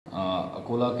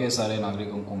अकोला के सारे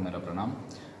नागरिकों को मेरा प्रणाम।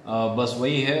 बस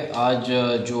वही है, आज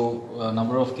जो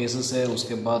नंबर ऑफ़ केसेस है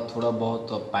उसके बाद थोड़ा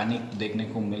बहुत पैनिक देखने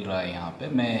को मिल रहा है यहाँ पे।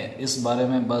 मैं इस बारे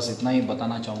में बस इतना ही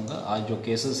बताना चाहूँगा। आज जो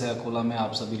केसेस है अकोला में,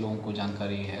 आप सभी लोगों को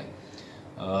जानकारी है,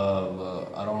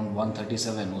 अराउंड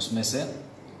 137, उसमें से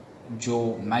जो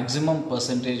मैक्सिमम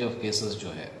परसेंटेज ऑफ केसेस जो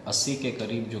है 80 के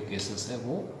करीब जो केसेस है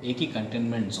वो एक ही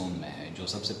कंटेनमेंट जोन में है। जो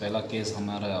सबसे पहला केस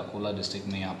हमारा अकोला डिस्ट्रिक्ट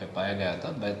में यहाँ पे पाया गया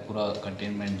था, बैतपुरा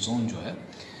कंटेनमेंट जोन जो है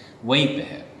वहीं पे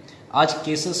है। आज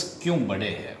केसेस क्यों बढ़े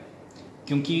हैं?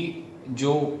 क्योंकि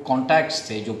जो कॉन्टैक्ट्स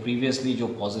थे जो प्रीवियसली जो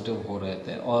पॉजिटिव हो रहे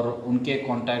थे और उनके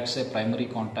कॉन्टैक्ट से प्राइमरी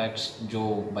कॉन्टैक्ट्स जो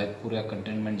बैतपुरा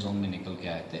कंटेनमेंट जोन में निकल के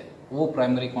आए थे, वो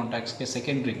प्राइमरी कॉन्टैक्ट्स के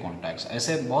सेकेंडरी कॉन्टैक्ट्स,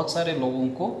 ऐसे बहुत सारे लोगों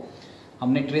को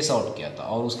हमने ट्रेस आउट किया था।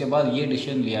 और उसके बाद ये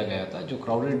डिसीजन लिया गया था, जो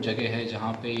क्राउडेड जगह है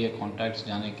जहाँ पे ये कॉन्टैक्ट्स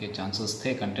जाने के चांसेस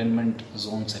थे कंटेनमेंट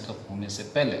जोन सेटअप होने से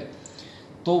पहले,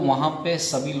 तो वहाँ पे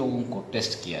सभी लोगों को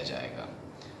टेस्ट किया जाएगा।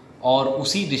 और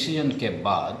उसी डिसीजन के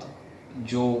बाद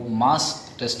जो मास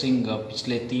टेस्टिंग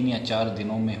पिछले 3 या 4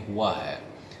 दिनों में हुआ है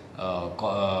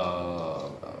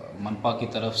मनपा की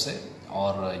तरफ से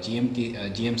और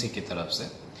जीएमसी की तरफ से,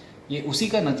 ये उसी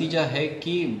का नतीजा है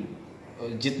कि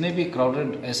जितने भी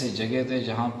क्राउडेड ऐसे जगह थे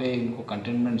जहाँ पे इनको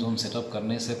कंटेनमेंट जोन सेटअप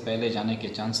करने से पहले जाने के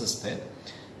चांसेस थे,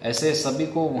 ऐसे सभी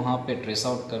को वहाँ पे ट्रेस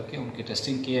आउट करके उनकी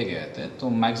टेस्टिंग किए गए थे। तो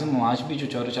मैक्सिमम आज भी जो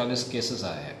 44 केसेस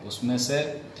आए हैं उसमें से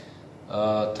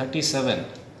 37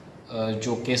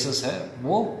 जो केसेस है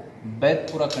वो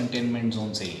बैतपुरा कंटेनमेंट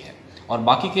जोन से ही है, और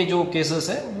बाकी के जो केसेस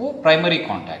है वो प्राइमरी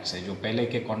कॉन्टैक्ट्स है। जो पहले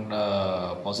के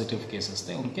पॉजिटिव केसेस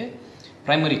थे उनके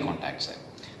प्राइमरी कॉन्टैक्ट्स है।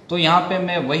 तो यहाँ पे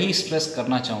मैं वही स्ट्रेस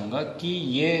करना चाहूँगा कि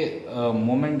ये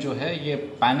मोमेंट जो है ये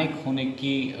पैनिक होने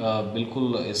की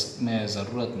बिल्कुल इसमें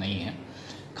ज़रूरत नहीं है।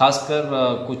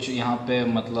 खासकर कुछ यहाँ पे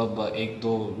मतलब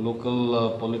 1-2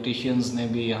 लोकल पॉलिटिशियंस ने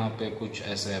भी यहाँ पे कुछ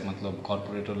ऐसे मतलब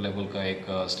कॉरपोरेटर लेवल का एक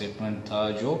स्टेटमेंट था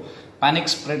जो पैनिक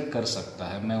स्प्रेड कर सकता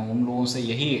है। मैं उन लोगों से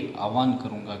यही आह्वान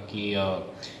करूँगा कि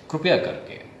कृपया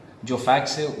करके जो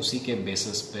फैक्ट्स है उसी के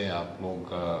बेसिस पे आप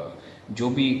लोग जो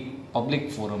भी पब्लिक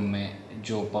फोरम में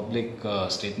जो पब्लिक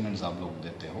स्टेटमेंट्स आप लोग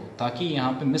देते हो, ताकि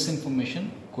यहाँ पे मिस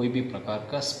इन्फॉर्मेशन कोई भी प्रकार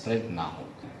का स्प्रेड ना हो।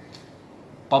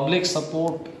 Public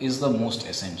support is the most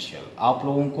essential. आप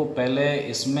लोगों को पहले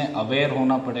इसमें अवेयर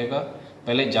होना पड़ेगा,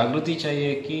 पहले जागृति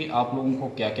चाहिए कि आप लोगों को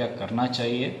क्या क्या करना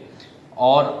चाहिए।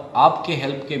 और आपके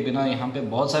हेल्प के बिना यहाँ पे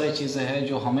बहुत सारी चीज़ें हैं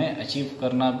जो हमें अचीव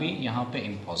करना भी यहाँ पे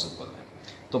इम्पॉसिबल है।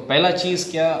 तो पहला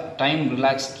चीज़ क्या, टाइम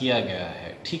रिलैक्स किया गया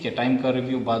है। ठीक है, टाइम का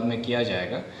रिव्यू बाद में किया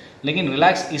जाएगा, लेकिन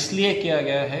रिलैक्स इसलिए किया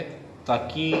गया है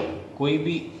ताकि कोई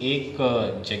भी एक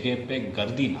जगह पे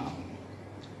गर्दी ना हो।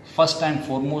 फर्स्ट एंड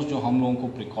फॉरमोस्ट जो हम लोगों को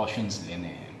प्रिकॉशंस लेने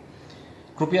हैं,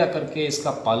 कृपया करके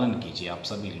इसका पालन कीजिए आप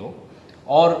सभी लोग।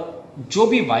 और जो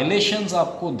भी वायलेशंस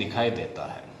आपको दिखाई देता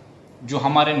है, जो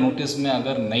हमारे नोटिस में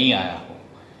अगर नहीं आया हो,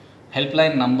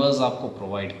 हेल्पलाइन नंबर्स आपको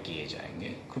प्रोवाइड किए जाएंगे।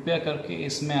 कृपया करके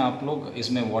इसमें आप लोग,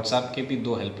 इसमें व्हाट्सएप के भी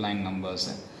 2 हेल्पलाइन नंबर्स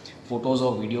हैं, फ़ोटोज़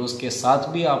और वीडियोज़ के साथ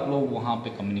भी आप लोग वहाँ पे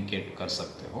कम्युनिकेट कर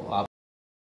सकते हो। आप